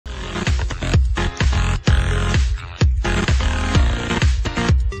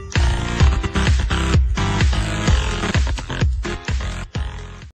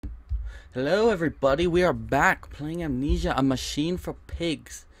everybody, we are back playing Amnesia, a machine for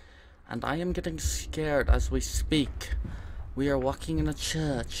pigs. And I am getting scared as we speak. We are walking in a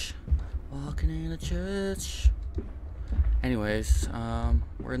church. Anyways,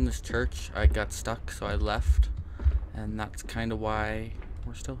 we're in this church. I got stuck, so I left. And that's kind of why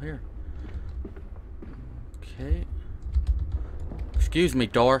we're still here. Okay. Excuse me,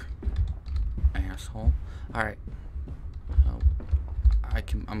 door. Asshole. Alright. I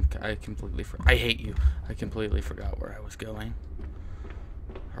completely I hate you. I completely forgot where I was going.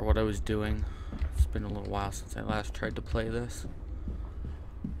 Or what I was doing. It's been a little while since I last tried to play this.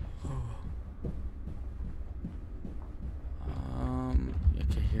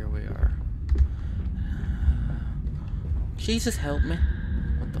 Okay, here we are. Jesus help me.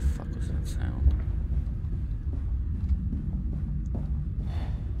 What the fuck was that sound?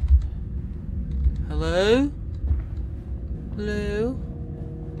 Hello? Hello?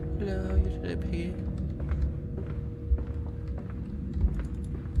 Hello, you up here?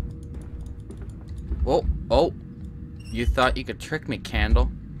 Whoa, oh. You thought you could trick me,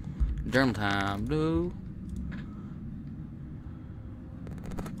 candle. Journal time, blue.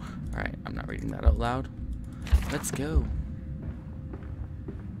 Alright, I'm not reading that out loud. Let's go.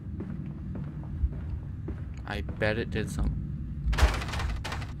 I bet it did something.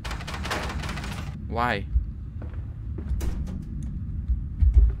 Why?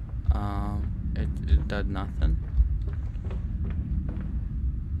 It did nothing.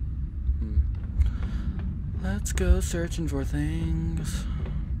 Let's go searching for things.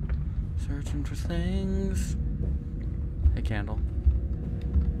 Searching for things. Hey, candle.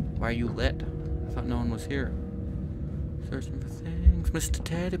 Why are you lit? I thought no one was here. Searching for things. Mr.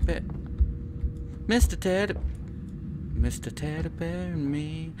 Teddy Bear. Mr. Teddy Bear and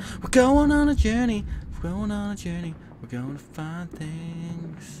me. We're going on a journey. We're going on a journey. We're going to find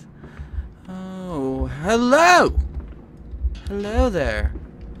things. Oh, hello! Hello there.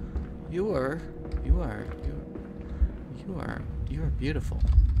 You are beautiful.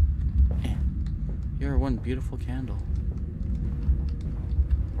 You're one beautiful candle.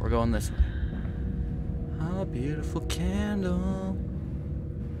 We're going this way. A beautiful candle.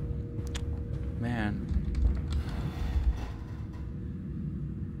 Man.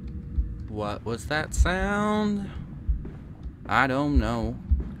 What was that sound? I don't know.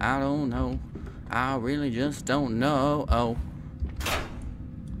 I don't know. I really just don't know. Oh.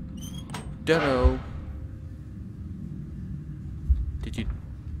 Ditto. Did you...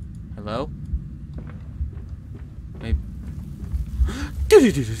 Hello? Maybe...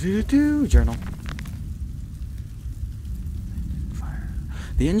 Journal. Fire.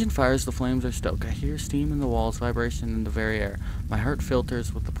 The engine fires, the flames are stoked. I hear steam in the walls, vibration in the very air. My heart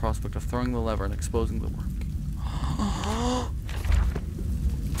filters with the prospect of throwing the lever and exposing the work.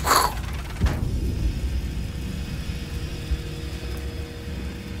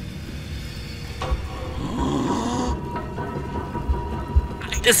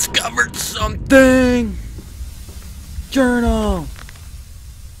 I discovered something! Journal!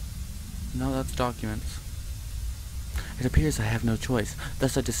 No, that's documents. It appears I have no choice.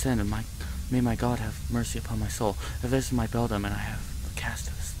 Thus I descend, and may my God have mercy upon my soul. If this is my beldam, and I have the cast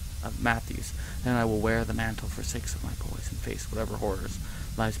of Matthews, then I will wear the mantle for sakes of my boys, and face whatever horrors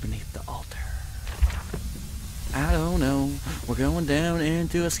lies beneath the altar. I don't know. We're going down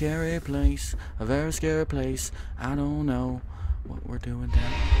into a scary place. A very scary place. I don't know what we're doing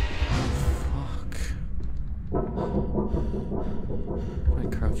down. Oh, fuck. Can I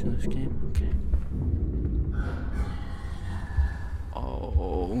crouch in this game? Okay.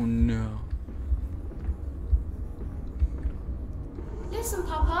 Oh no. Listen,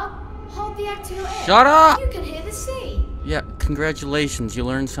 Papa. Hold the act to your ear. Shut up! You can hear the sea. Yeah, congratulations. You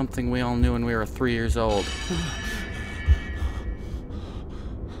learned something we all knew when we were 3 years old.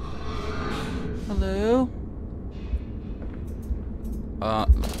 Hello?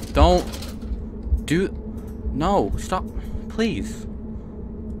 Don't do... No, stop. Please.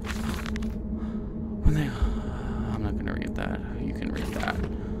 When they... I'm not gonna read that. You can read that.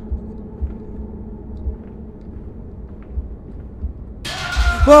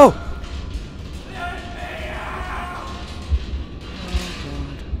 Whoa!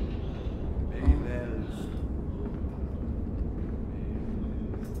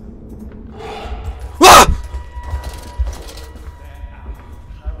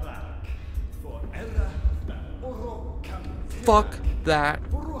 Fuck that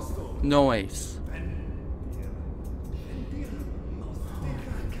noise.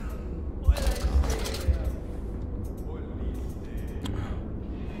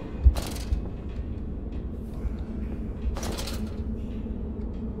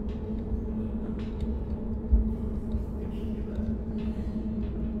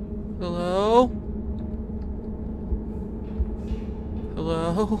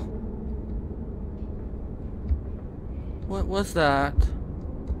 Hello? What was that?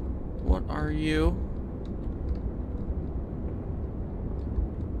 What are you?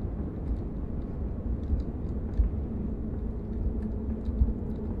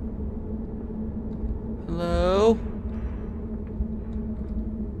 Hello?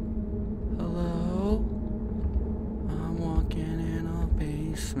 Hello? I'm walking in a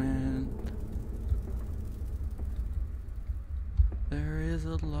basement. There is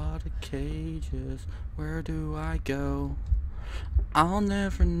a lot of cages. Where do I go? I'll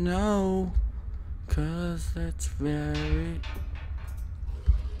never know, 'cause it's very...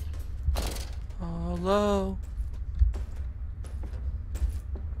 Hello?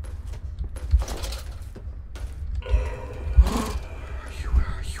 Where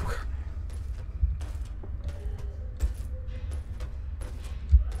are you?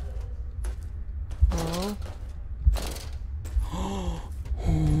 Hello?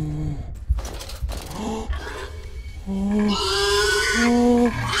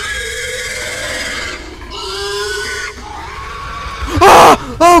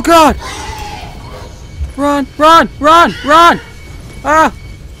 Ah! Oh God! Run! Run! Run! Run! Ah!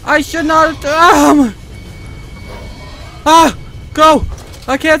 I should not have... Ah! Go!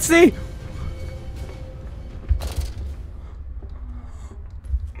 I can't see!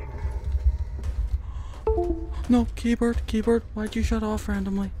 No, keyboard, keyboard, why'd you shut off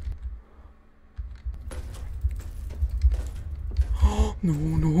randomly? No,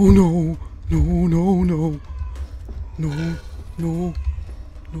 no, no, no, no, no, no, no,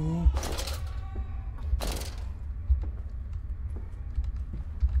 no.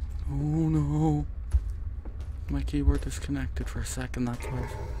 Oh no. My keyboard disconnected for a second, that's why I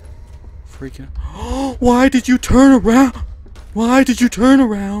was freaking out. Why did you turn around? Why did you turn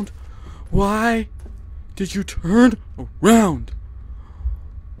around? Why did you turn around?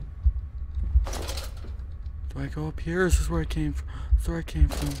 Do I go up here? Is this where I came from? This is where I came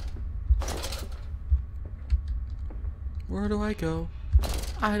from. Where do I go?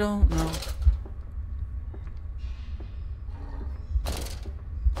 I don't know.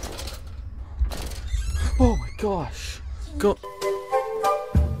 Oh my gosh. Go.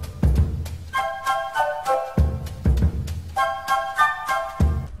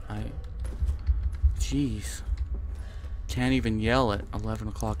 Jeez. Can't even yell at 11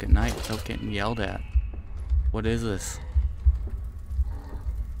 o'clock at night without getting yelled at. What is this?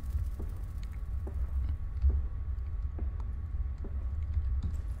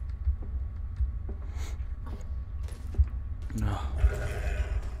 No.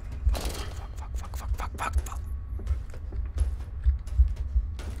 Fuck.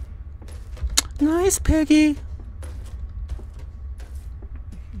 Nice, Piggy.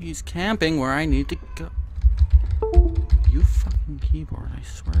 He's camping where I need to go. You fucking keyboard, I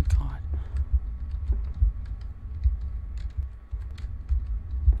swear to God.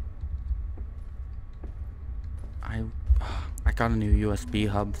 I got a new USB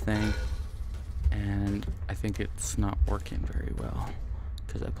hub thing, and I think it's not working very well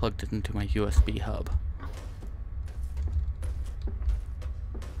because I plugged it into my USB hub.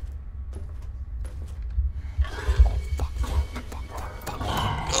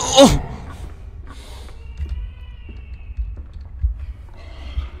 Oh!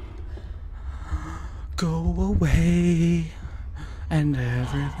 Go away, and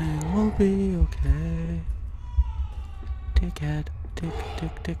everything will be okay. Dickhead,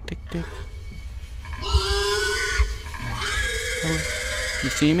 tick. Oh, you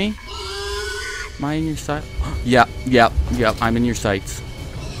see me? Am I in your sight? Yep, I'm in your sights.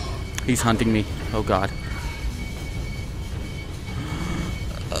 He's hunting me. Oh God.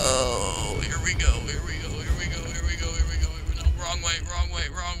 Oh, here we go. No,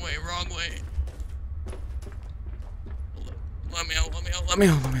 wrong way. Let me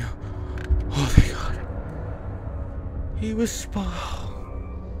out. Oh, thank God. He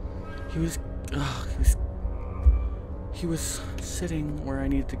was sitting where I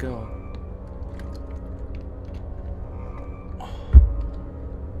needed to go.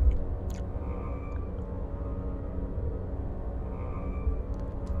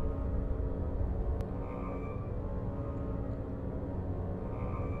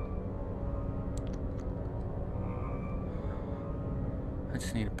 I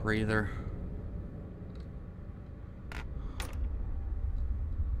just need a breather.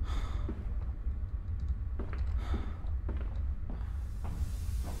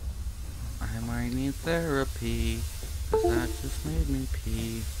 I might need therapy, 'cause that just made me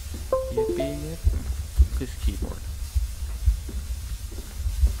pee. Yippee. This keyboard.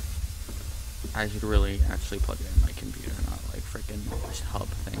 I should really actually plug it in my computer, not like freaking hub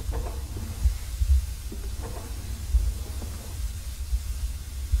thing.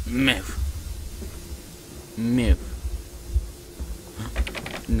 Move. Move.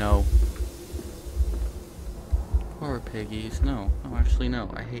 No. Poor piggies. No. No, actually,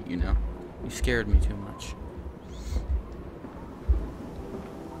 no. I hate you now. You scared me too much.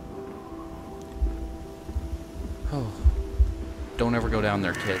 Oh. Don't ever go down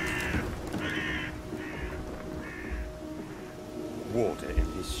there, kid. Water in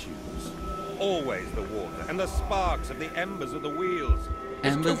his shoes. Always the water, and the sparks of the embers of the wheels.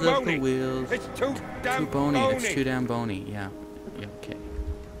 Embers of the wheels. It's too damn bony. bony. It's too damn bony. Yeah. Yeah, okay.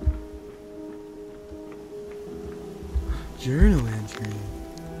 Journal entry.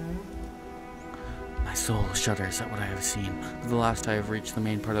 My soul shudders at what I have seen. The last I have reached the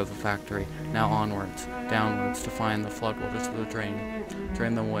main part of the factory. Now onwards, downwards, to find the floodwaters of the drain.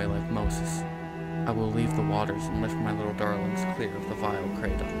 Drain them away like Moses. I will leave the waters and lift my little darlings clear of the vile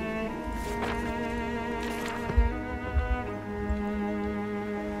cradle.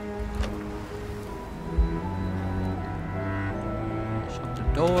 Shut the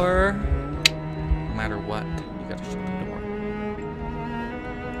door. No matter what, you gotta shut the door.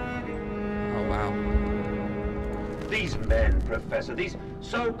 Oh, wow. These men, Professor, these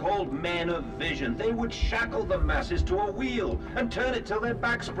so-called men of vision, they would shackle the masses to a wheel and turn it till their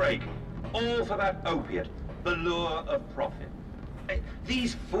backs break. All for that opiate, the lure of profit.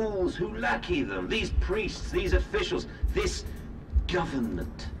 These fools who lackey them, these priests, these officials, this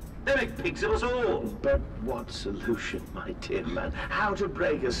government, they make pigs of us all. But what solution, my dear man? How to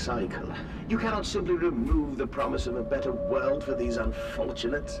break a cycle? You cannot simply remove the promise of a better world for these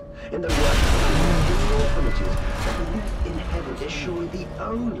unfortunates. In the orphanages, the youth in heaven is surely the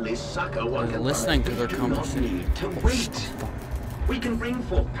only succor one can listening find. to their We do not conversation. need to wait. We can bring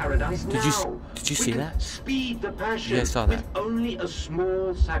forth paradise now. Did you see that? Speed the passion. Yeah, I saw that. With only a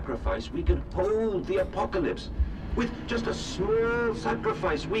small sacrifice, we can hold the apocalypse. With just a small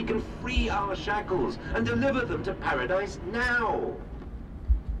sacrifice, we can free our shackles and deliver them to paradise now.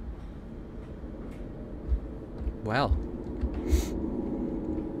 Well.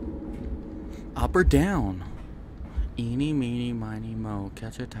 Up or down? Eeny, meeny, miny, mo.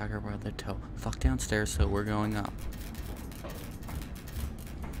 Catch a tiger by the toe. Fuck downstairs, so we're going up.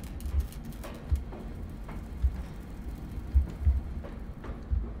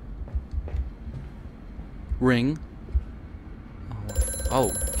 Ring. Oh,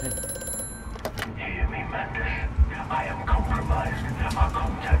 okay. Hear me, Mantis. I am compromised. Our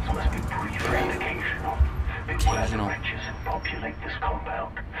contacts must be brief and occasional. Beware the wretches who populate this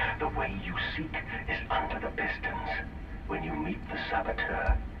compound. The way you seek is under the pistons. When you meet the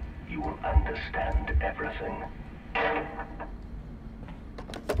saboteur, you will understand everything.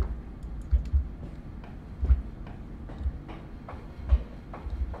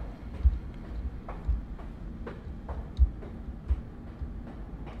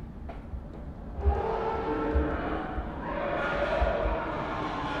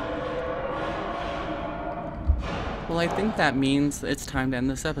 Well, I think that means it's time to end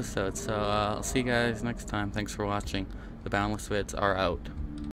this episode, so I'll see you guys next time. Thanks for watching. The Boundless Vids are out.